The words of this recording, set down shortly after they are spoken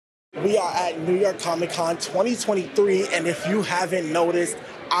We are at New York Comic Con 2023, and if you haven't noticed,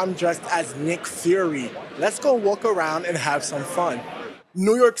 I'm dressed as Nick Fury. Let's go walk around and have some fun.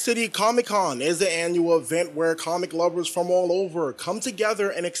 New York City Comic Con is an annual event where comic lovers from all over come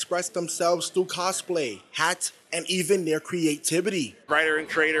together and express themselves through cosplay, hats, and even their creativity. Writer and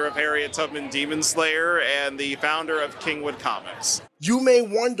creator of Harriet Tubman Demon Slayer and the founder of Kingwood Comics. You may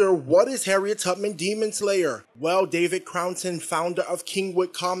wonder, what is Harriet Tubman Demon Slayer? Well, David Crownton, founder of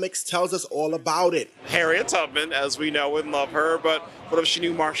Kingwood Comics, tells us all about it. Harriet Tubman, as we know and love her, but what if she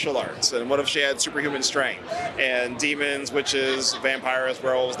knew martial arts? And what if she had superhuman strength? And demons, witches, vampires,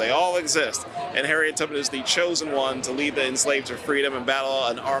 werewolves, they all exist. And Harriet Tubman is the chosen one to lead the enslaved to freedom and battle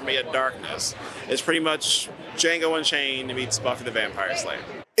an army of darkness. It's pretty much Django Unchained meets Buffy the Vampire Slayer.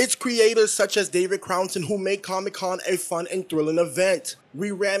 It's creators such as David Crownton who make Comic-Con a fun and thrilling event.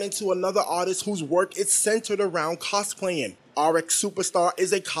 We ran into another artist whose work is centered around cosplaying. RX Superstar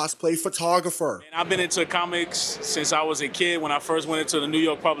is a cosplay photographer. I've been into comics since I was a kid. When I first went into the New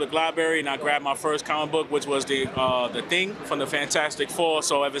York Public Library and I grabbed my first comic book, which was the Thing from the Fantastic Four.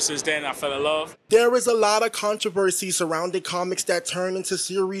 So ever since then, I fell in love. There is a lot of controversy surrounding comics that turn into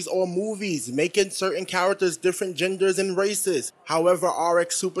series or movies, making certain characters different genders and races. However,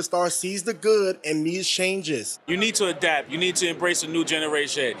 RX Superstar sees the good in these changes. You need to adapt. You need to embrace a new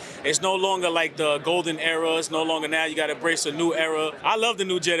generation. It's no longer like the golden era. It's no longer now. You got to embrace a new era. I love the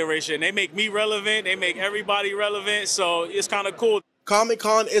new generation. They make me relevant. They make everybody relevant. So it's kind of cool.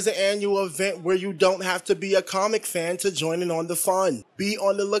 Comic-Con is an annual event where you don't have to be a comic fan to join in on the fun. Be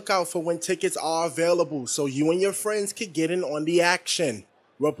on the lookout for when tickets are available so you and your friends can get in on the action.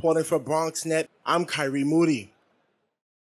 Reporting for BronxNet, I'm Kairi Moody.